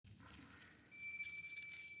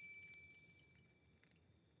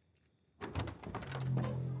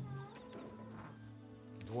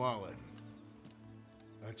Dwalin.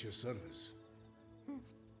 At your service.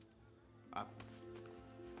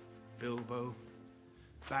 Bilbo,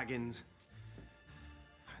 Baggins,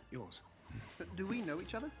 yours. Do we know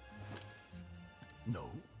each other? No.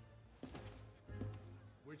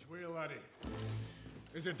 Which way, laddie?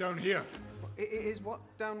 Is it down here? Is what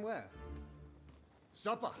down where?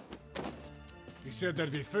 Supper. He said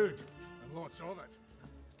there'd be food, and lots of it.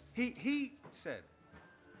 He said.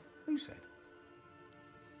 Who said?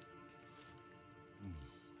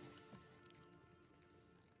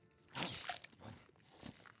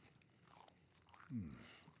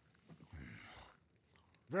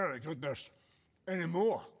 Very goodness. Any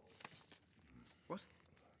more? What?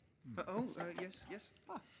 Yes, yes.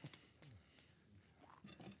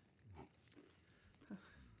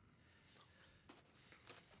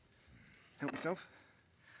 Help yourself.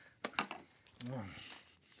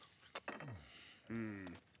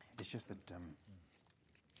 It's just that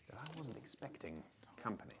I wasn't expecting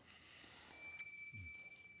company.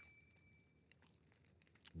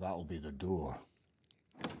 That'll be the door.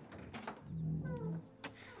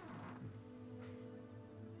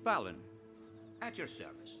 Balin, at your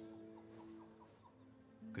service.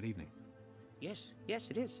 Good evening. Yes, yes,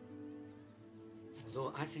 it is.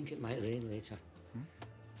 Though I think it might rain later.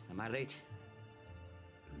 Am I late?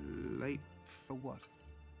 Late for what?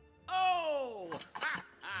 Oh!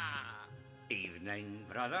 Evening,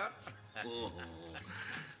 brother. Oh,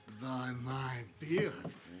 by my beard.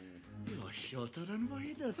 You're shorter and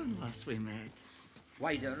wider than last we met.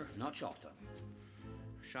 Wider, not shorter.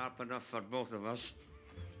 Sharp enough for both of us.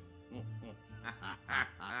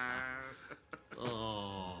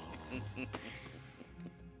 Oh.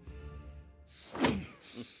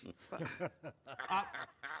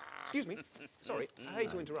 Excuse me. Sorry, I hate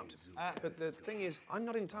to interrupt. But the thing is, I'm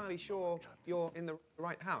not entirely sure you're in the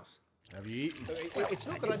right house. Have you eaten? It's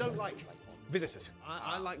not that I don't like visitors.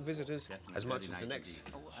 I like visitors as much as the next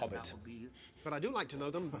Hobbit. But I do like to know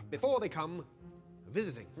them before they come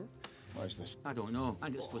visiting. What is this? I don't know. I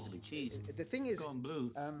think it's supposed to be cheese. The thing is... Gone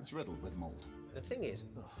blue. It's riddled with mold. The thing is,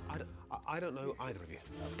 I don't know either of you.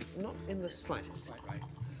 Not in the slightest.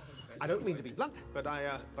 I don't mean to be blunt, but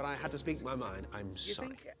I had to speak my mind. I'm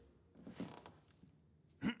sorry.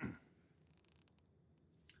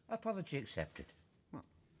 Apology accepted.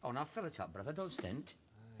 Oh, now fill it up, brother. Don't stint.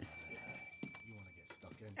 You want to get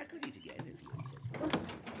stuck in? I could eat again if you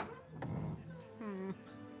wanted.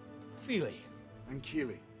 Feely. And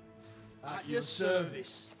Keely. At your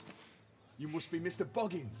service. You must be Mr.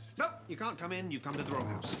 Boggins. No, you can't come in. You come to the wrong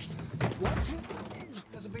house. What?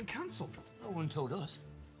 Has it been cancelled? No one told us.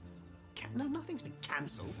 No, nothing's been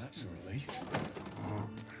cancelled. That's a relief.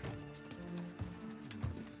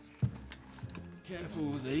 Careful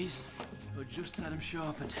with these, but just had them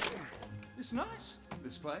sharpened. It's nice,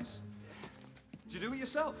 this place. Did you do it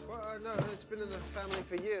yourself? Well, no, it's been in the family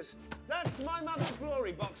for years. That's my mother's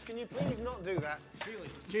glory box. Can you please not do that?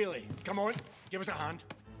 Keely, come on. Give us a hand.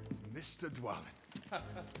 Mr. Dwalin.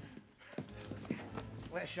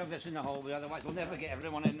 Let's shove this in the hallway, otherwise we'll never get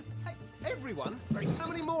everyone in. Hey, everyone? How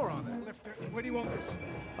many more are there? Lifter, where do you want this?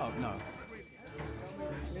 Oh, no.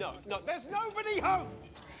 No, there's nobody home!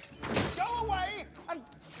 Go away and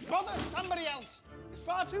bother somebody else! There's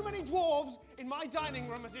far too many dwarves in my dining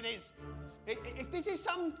room as it is. If this is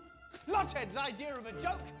some clothead's idea of a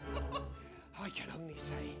joke, I can only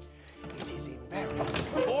say it is in very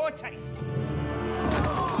poor taste.